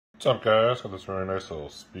What's up, guys? Got this really nice little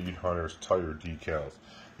Speed Hunters tire decals.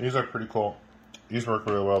 These are pretty cool. These work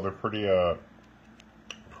really well. They're pretty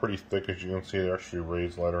thick, as you can see. They're actually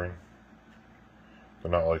raised lettering.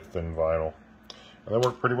 They're not like thin vinyl, and they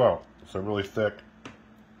work pretty well. So they're really thick.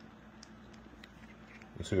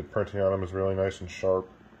 You see the printing on them is really nice and sharp.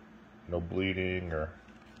 No bleeding or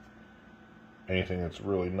anything. That's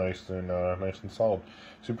really nice and solid.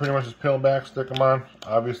 So you pretty much just peel them back, stick them on.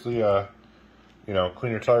 Obviously, you know,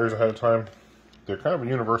 clean your tires ahead of time. They're kind of a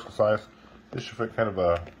universal size. This should fit kind of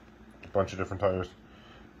a bunch of different tires.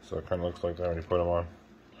 So it kind of looks like that when you put them on.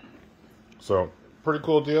 So, pretty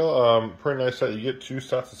cool deal. Pretty nice set. You get two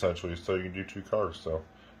sets essentially, so you can do two cars. So,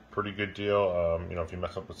 pretty good deal. You know, if you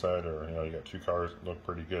mess up the set or, you know, you got two cars, look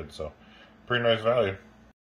pretty good. So, pretty nice value.